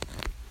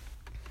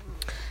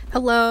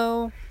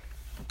Hello.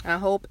 I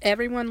hope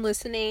everyone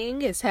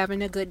listening is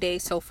having a good day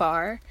so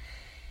far.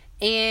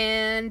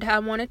 And I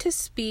wanted to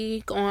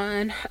speak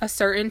on a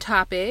certain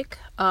topic,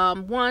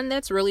 one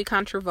that's really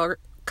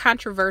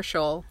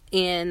controversial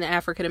in the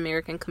African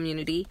American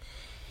community,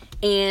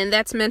 and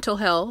that's mental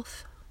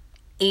health.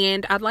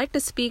 And I'd like to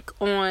speak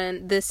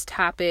on this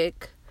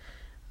topic,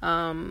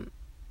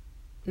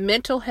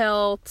 mental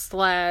health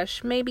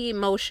 / maybe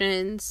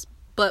emotions,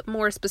 but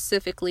more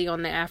specifically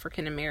on the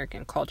African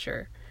American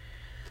culture.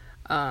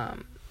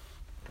 I'm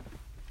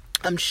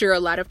sure a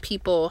lot of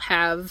people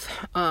have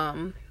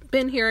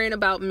been hearing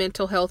about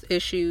mental health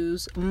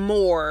issues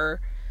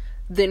more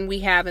than we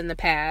have in the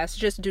past,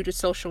 just due to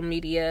social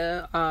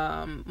media,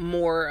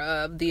 more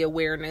of the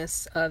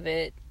awareness of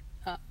it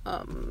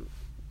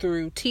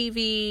through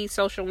TV,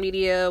 social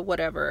media,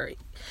 whatever.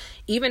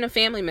 Even a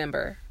family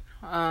member,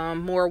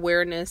 more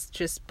awareness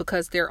just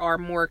because there are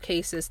more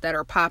cases that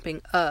are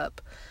popping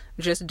up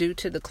just due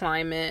to the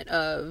climate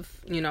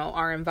of,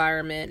 our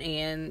environment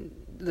and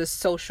the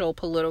social,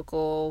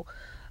 political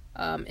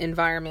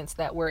environments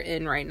that we're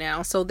in right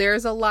now. So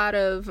there's a lot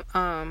of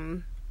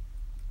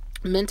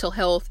mental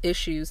health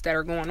issues that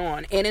are going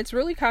on. And it's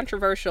really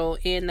controversial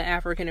in the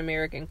African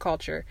American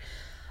culture,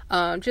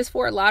 just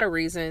for a lot of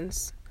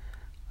reasons.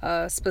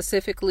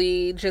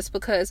 Specifically, just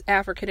because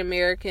African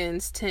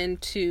Americans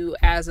tend to,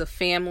 as a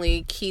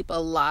family, keep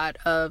a lot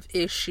of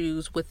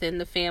issues within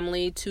the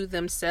family to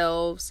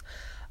themselves,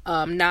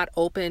 not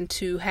open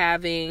to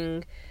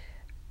having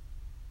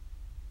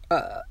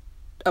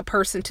a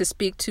person to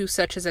speak to,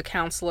 such as a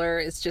counselor.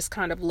 Is just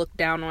kind of looked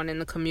down on in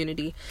the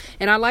community.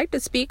 And I like to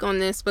speak on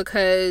this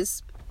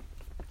because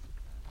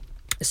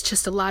it's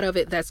just a lot of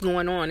it that's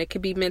going on. It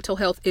could be mental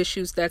health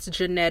issues that's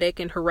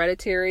genetic and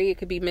hereditary. It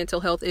could be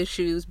mental health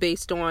issues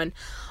based on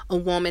a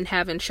woman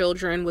having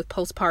children with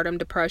postpartum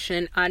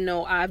depression. I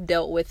know I've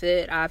dealt with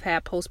it. I've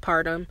had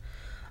postpartum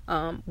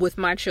with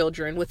my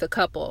children, with a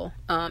couple.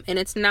 And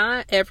it's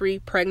not every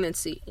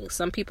pregnancy.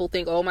 Some people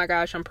think, oh my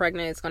gosh, I'm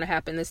pregnant, it's going to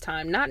happen this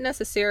time. Not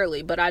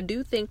necessarily, but I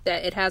do think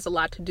that it has a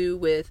lot to do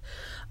with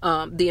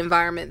the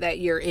environment that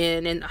you're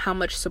in and how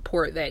much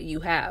support that you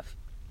have.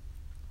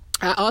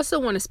 I also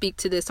want to speak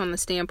to this on the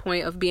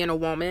standpoint of being a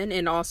woman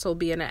and also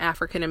being an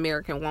African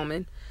American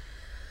woman.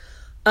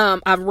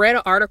 I've read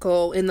an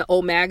article in the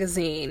O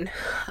Magazine.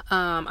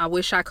 I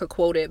wish I could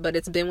quote it, but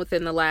it's been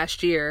within the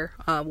last year,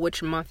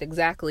 which month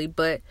exactly.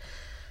 But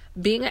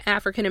being an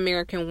African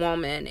American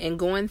woman and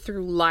going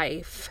through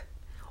life,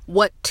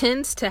 what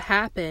tends to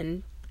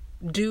happen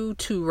due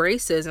to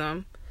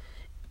racism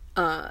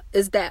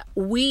is that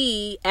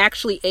we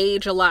actually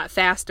age a lot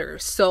faster.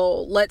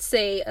 So let's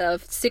say a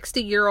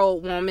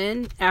 60-year-old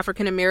woman,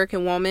 African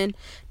American woman,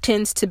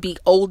 tends to be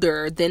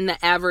older than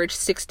the average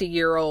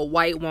 60-year-old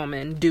white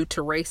woman due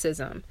to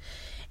racism.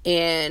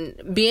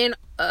 And being,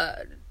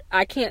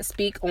 I can't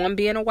speak on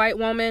being a white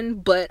woman,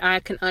 but I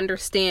can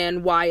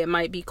understand why it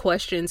might be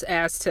questions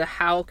as to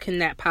how can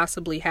that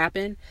possibly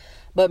happen.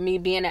 But me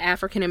being an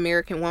African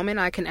American woman,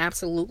 I can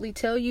absolutely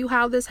tell you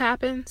how this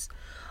happens.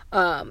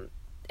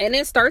 And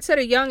it starts at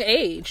a young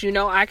age.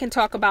 I can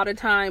talk about a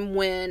time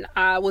when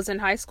I was in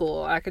high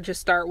school. I could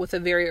just start with a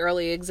very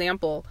early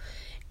example.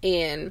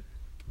 And,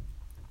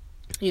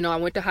 I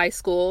went to high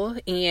school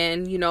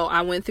and,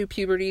 I went through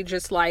puberty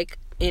just like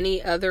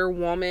any other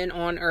woman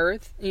on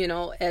earth,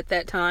 at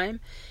that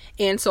time.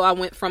 And so I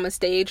went from a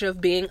stage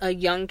of being a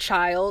young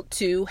child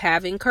to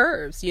having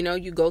curves.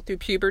 You go through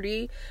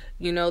puberty,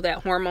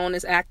 that hormone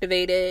is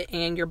activated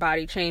and your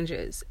body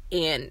changes.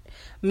 And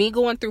me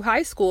going through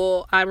high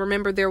school, I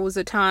remember there was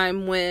a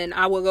time when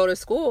I would go to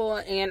school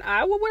and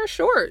I would wear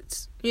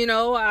shorts.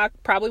 I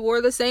probably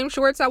wore the same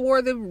shorts I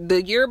wore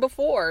the year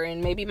before,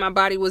 and maybe my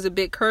body was a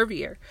bit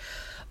curvier.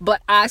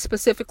 But I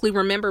specifically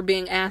remember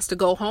being asked to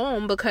go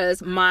home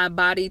because my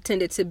body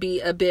tended to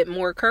be a bit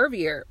more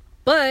curvier.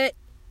 But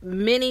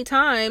many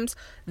times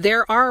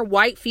there are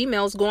white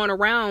females going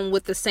around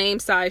with the same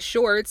size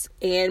shorts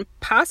and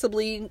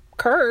possibly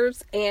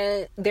curves,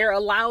 and they're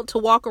allowed to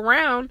walk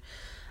around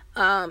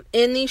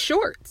in these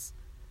shorts.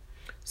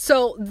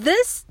 So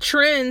this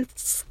trend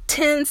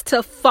tends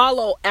to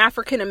follow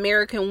African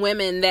American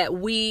women, that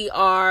we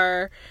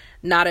are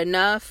not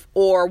enough,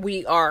 or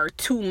we are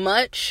too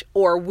much,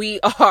 or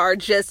we are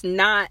just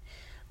not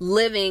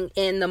living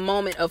in the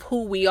moment of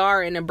who we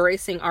are and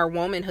embracing our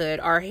womanhood,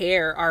 our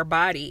hair, our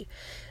body.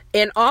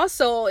 And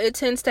also it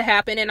tends to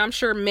happen, and I'm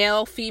sure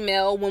male,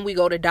 female, when we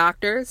go to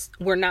doctors,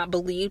 we're not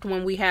believed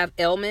when we have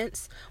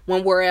ailments.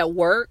 When we're at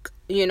work,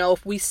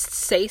 if we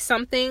say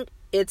something,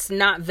 it's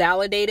not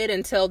validated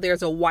until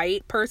there's a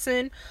white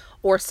person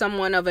or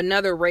someone of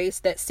another race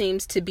that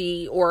seems to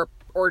be or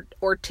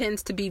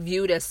tends to be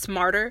viewed as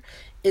smarter.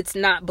 It's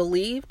not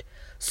believed.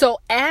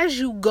 So as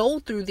you go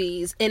through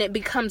these and it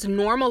becomes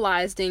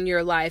normalized in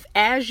your life,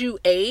 as you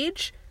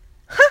age,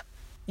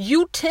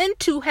 you tend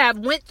to have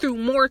went through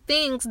more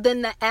things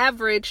than the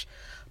average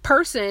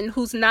person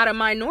who's not a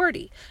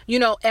minority.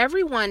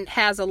 Everyone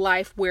has a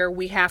life where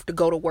we have to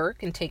go to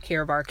work and take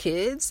care of our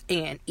kids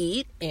and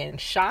eat and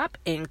shop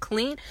and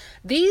clean.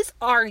 These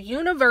are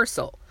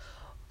universal.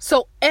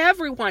 So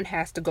everyone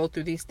has to go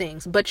through these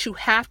things, but you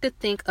have to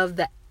think of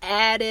the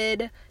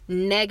added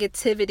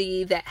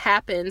negativity that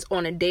happens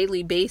on a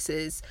daily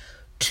basis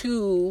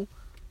to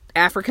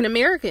African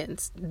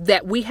Americans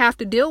that we have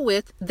to deal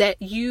with,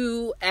 that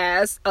you,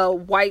 as a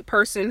white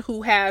person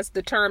who has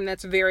the term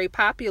that's very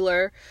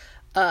popular,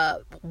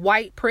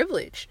 white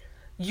privilege,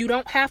 you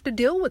don't have to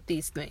deal with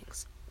these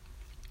things.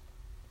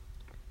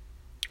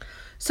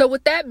 So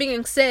with that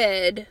being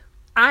said,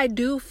 I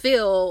do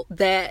feel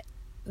that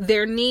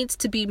there needs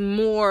to be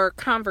more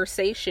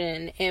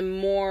conversation and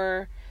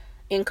more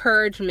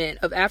encouragement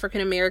of African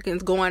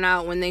Americans going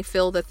out when they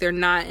feel that they're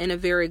not in a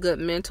very good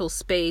mental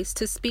space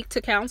to speak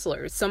to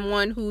counselors,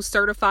 someone who's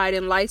certified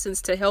and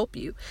licensed to help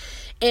you.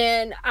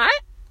 And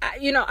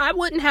I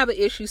wouldn't have an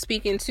issue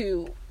speaking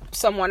to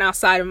someone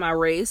outside of my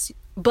race,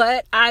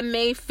 but I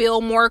may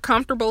feel more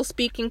comfortable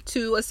speaking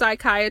to a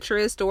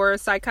psychiatrist or a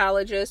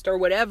psychologist or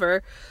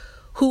whatever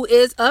who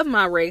is of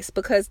my race,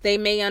 because they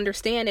may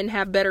understand and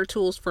have better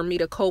tools for me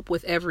to cope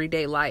with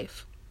everyday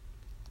life.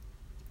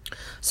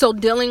 So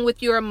dealing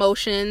with your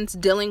emotions,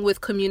 dealing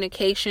with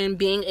communication,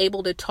 being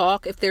able to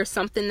talk. If there's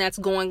something that's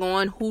going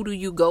on, who do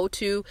you go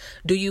to?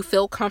 Do you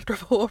feel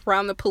comfortable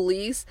around the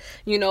police?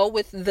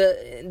 With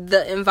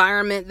the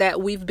environment that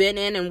we've been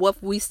in and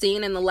what we've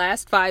seen in the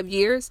last 5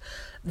 years,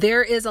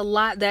 there is a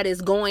lot that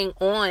is going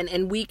on,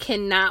 and we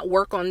cannot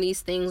work on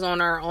these things on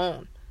our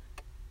own.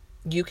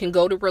 You can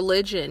go to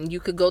religion.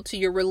 You could go to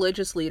your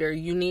religious leader.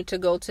 You need to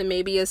go to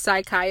maybe a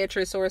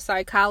psychiatrist or a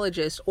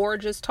psychologist, or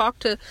just talk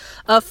to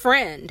a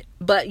friend.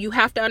 But you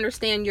have to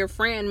understand your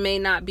friend may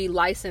not be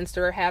licensed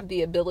or have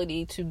the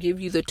ability to give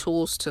you the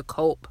tools to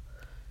cope.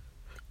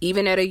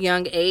 Even at a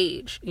young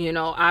age,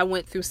 I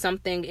went through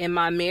something in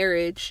my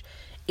marriage,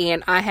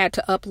 and I had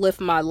to uplift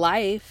my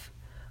life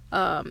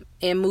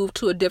and move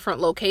to a different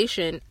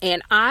location.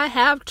 And I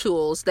have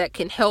tools that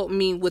can help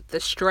me with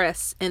the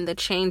stress and the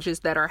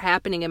changes that are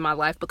happening in my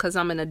life, because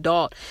I'm an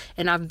adult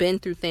and I've been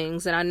through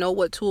things and I know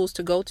what tools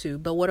to go to.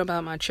 But what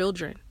about my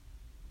children?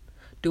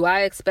 Do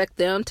I expect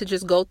them to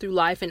just go through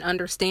life and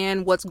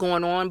understand what's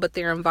going on, but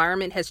their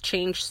environment has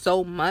changed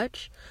so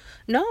much?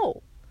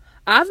 No.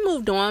 I've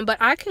moved on, but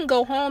I can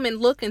go home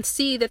and look and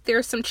see that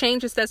there's some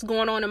changes that's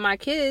going on in my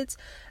kids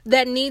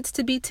that needs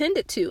to be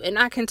tended to. And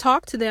I can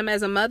talk to them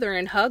as a mother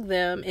and hug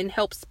them and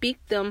help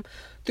speak them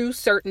through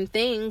certain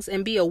things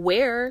and be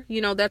aware.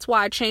 That's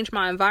why I changed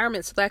my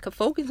environment so that I could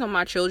focus on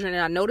my children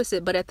and I notice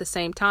it. But at the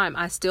same time,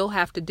 I still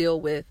have to deal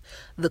with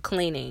the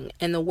cleaning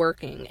and the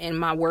working and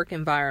my work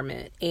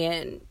environment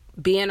and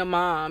being a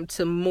mom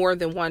to more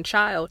than one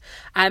child.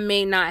 I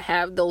may not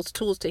have those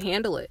tools to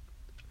handle it.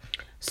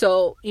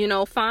 So,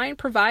 find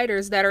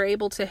providers that are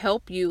able to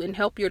help you and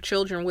help your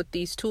children with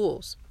these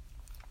tools.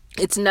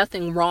 It's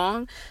nothing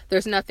wrong.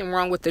 There's nothing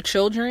wrong with the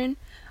children.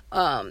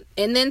 And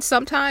then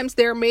sometimes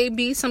there may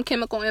be some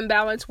chemical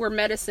imbalance where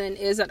medicine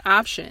is an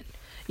option,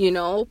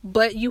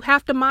 but you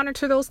have to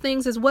monitor those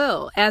things as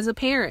well as a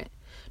parent.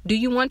 Do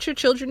you want your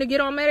children to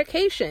get on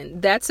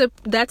medication? That's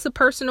a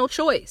personal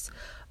choice.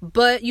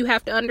 But you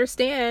have to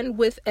understand,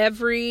 with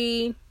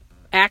every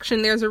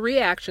action, there's a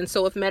reaction.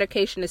 So if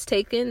medication is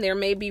taken, there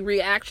may be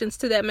reactions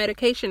to that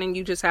medication, and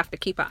you just have to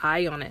keep an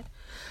eye on it.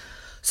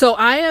 So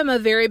I am a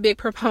very big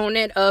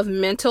proponent of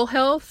mental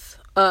health.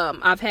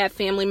 I've had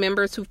family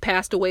members who've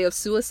passed away of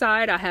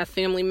suicide. I have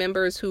family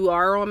members who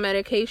are on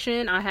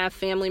medication. I have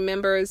family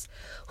members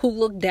who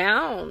look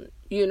down,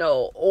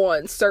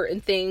 on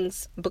certain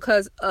things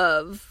because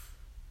of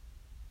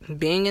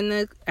being in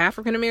the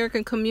African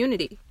American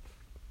community.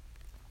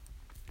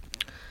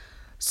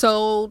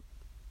 So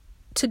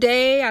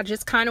today, I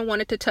just kind of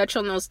wanted to touch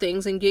on those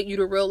things and get you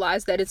to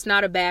realize that it's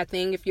not a bad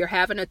thing if you're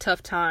having a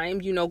tough time,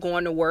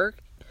 going to work.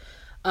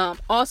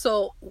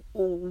 Also,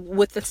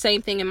 with the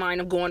same thing in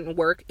mind of going to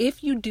work,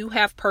 if you do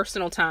have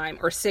personal time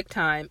or sick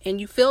time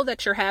and you feel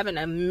that you're having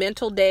a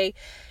mental day,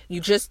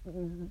 you just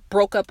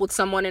broke up with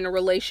someone in a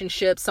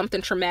relationship,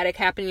 something traumatic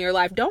happened in your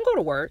life, don't go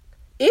to work.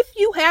 If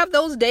you have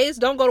those days,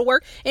 don't go to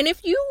work. And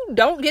if you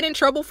don't get in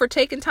trouble for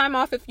taking time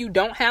off, if you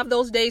don't have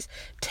those days,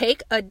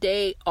 take a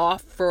day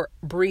off for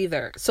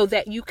breather so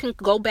that you can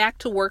go back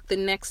to work the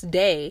next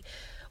day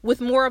with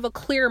more of a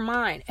clear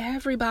mind.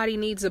 Everybody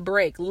needs a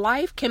break.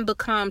 Life can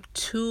become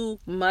too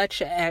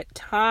much at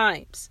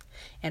times.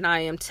 And I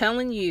am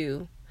telling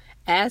you,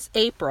 as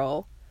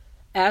April,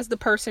 as the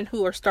person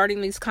who are starting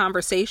these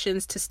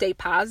conversations to stay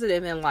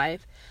positive in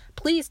life,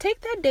 please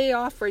take that day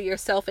off for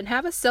yourself and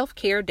have a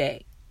self-care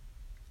day.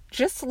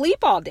 Just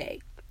sleep all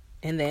day.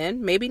 And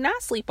then maybe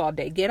not sleep all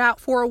day. Get out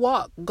for a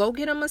walk. Go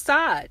get a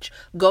massage.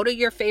 Go to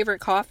your favorite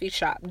coffee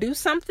shop. Do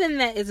something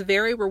that is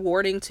very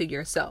rewarding to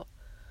yourself.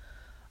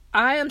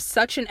 I am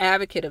such an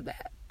advocate of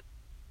that,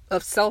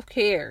 of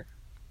self-care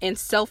and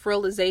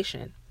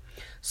self-realization.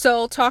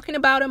 So talking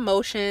about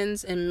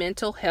emotions and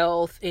mental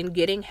health and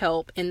getting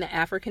help in the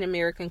African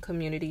American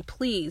community,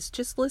 please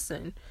just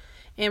listen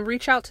and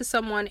reach out to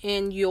someone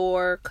in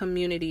your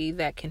community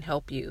that can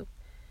help you.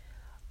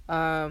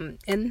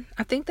 And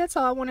I think that's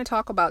all I want to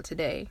talk about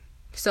today.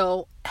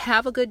 So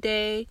have a good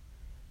day.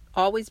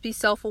 Always be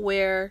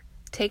self-aware.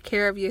 Take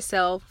care of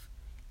yourself,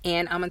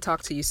 and I'm going to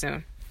talk to you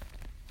soon.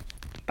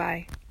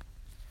 Bye.